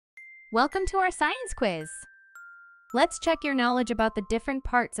Welcome to our science quiz. Let's check your knowledge about the different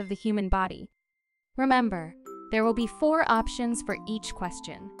parts of the human body. Remember, there will be 4 options for each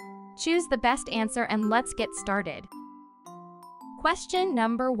question. Choose the best answer and let's get started. Question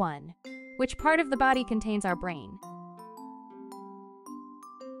number 1. Which part of the body contains our brain?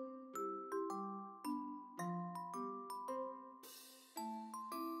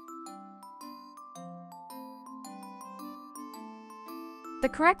 The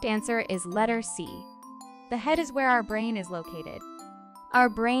correct answer is letter C. The head is where our brain is located. Our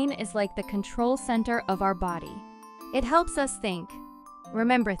brain is like the control center of our body. It helps us think,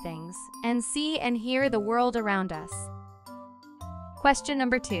 remember things, and see and hear the world around us. Question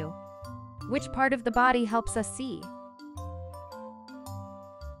number 2. Which part of the body helps us see?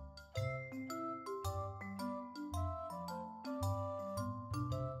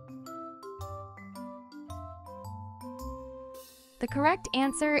 The correct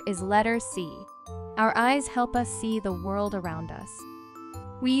answer is letter C. Our eyes help us see the world around us.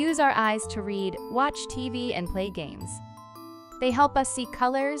 We use our eyes to read, watch TV, and play games. They help us see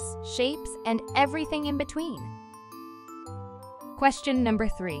colors, shapes, and everything in between. Question number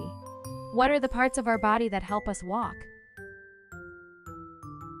 3. What are the parts of our body that help us walk?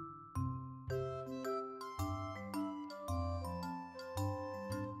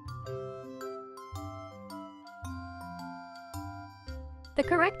 The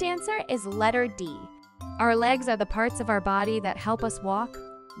correct answer is letter D. Our legs are the parts of our body that help us walk,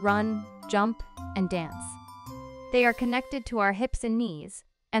 run, jump, and dance. They are connected to our hips and knees,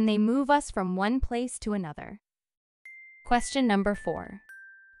 and they move us from one place to another. Question number 4.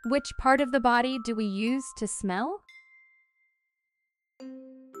 Which part of the body do we use to smell?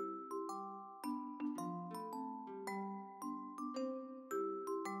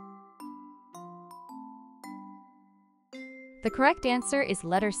 The correct answer is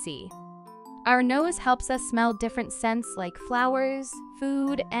letter C. Our nose helps us smell different scents like flowers,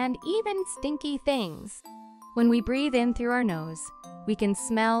 food, and even stinky things. When we breathe in through our nose, we can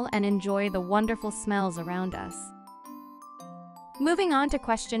smell and enjoy the wonderful smells around us. Moving on to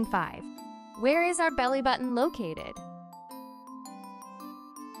question 5. Where is our belly button located?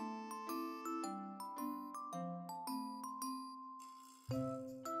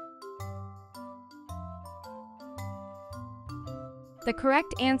 The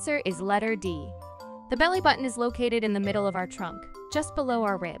correct answer is letter D. The belly button is located in the middle of our trunk, just below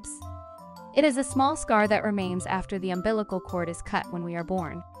our ribs. It is a small scar that remains after the umbilical cord is cut when we are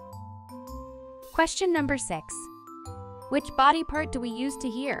born. Question number 6. Which body part do we use to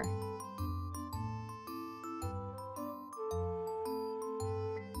hear?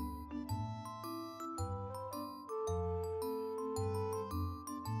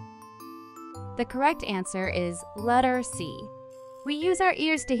 The correct answer is letter C. We use our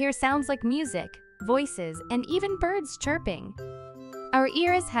ears to hear sounds like music, voices, and even birds chirping. Our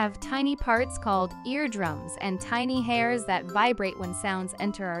ears have tiny parts called eardrums and tiny hairs that vibrate when sounds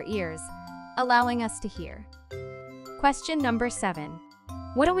enter our ears, allowing us to hear. Question number 7.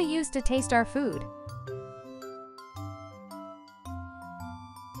 What do we use to taste our food?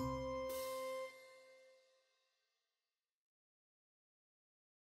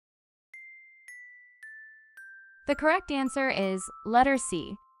 The correct answer is letter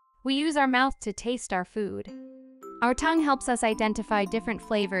C. We use our mouth to taste our food. Our tongue helps us identify different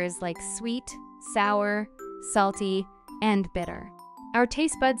flavors like sweet, sour, salty, and bitter. Our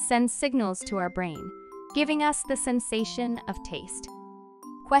taste buds send signals to our brain, giving us the sensation of taste.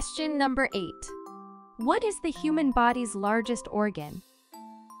 Question number 8. What is the human body's largest organ?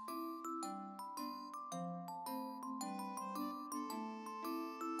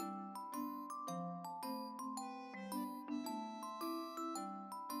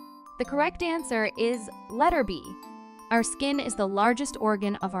 The correct answer is letter B. Our skin is the largest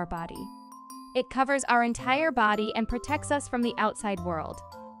organ of our body. It covers our entire body and protects us from the outside world.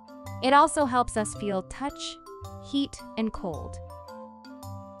 It also helps us feel touch, heat, and cold.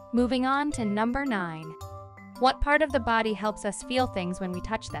 Moving on to number 9. What part of the body helps us feel things when we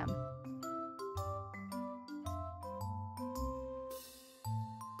touch them?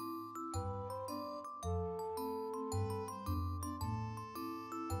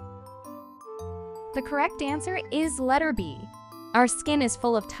 The correct answer is letter B. Our skin is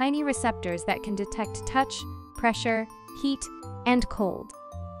full of tiny receptors that can detect touch, pressure, heat, and cold.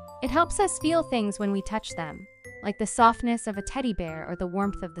 It helps us feel things when we touch them, like the softness of a teddy bear or the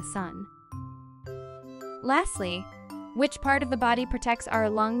warmth of the sun. Lastly, which part of the body protects our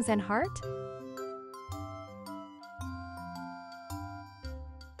lungs and heart?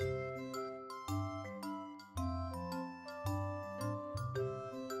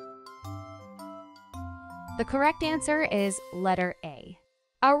 The correct answer is letter A.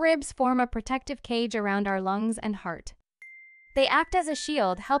 Our ribs form a protective cage around our lungs and heart. They act as a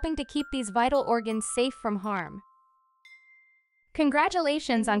shield, helping to keep these vital organs safe from harm.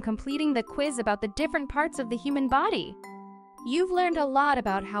 Congratulations on completing the quiz about the different parts of the human body. You've learned a lot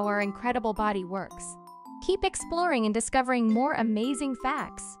about how our incredible body works. Keep exploring and discovering more amazing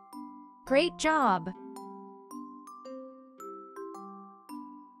facts. Great job!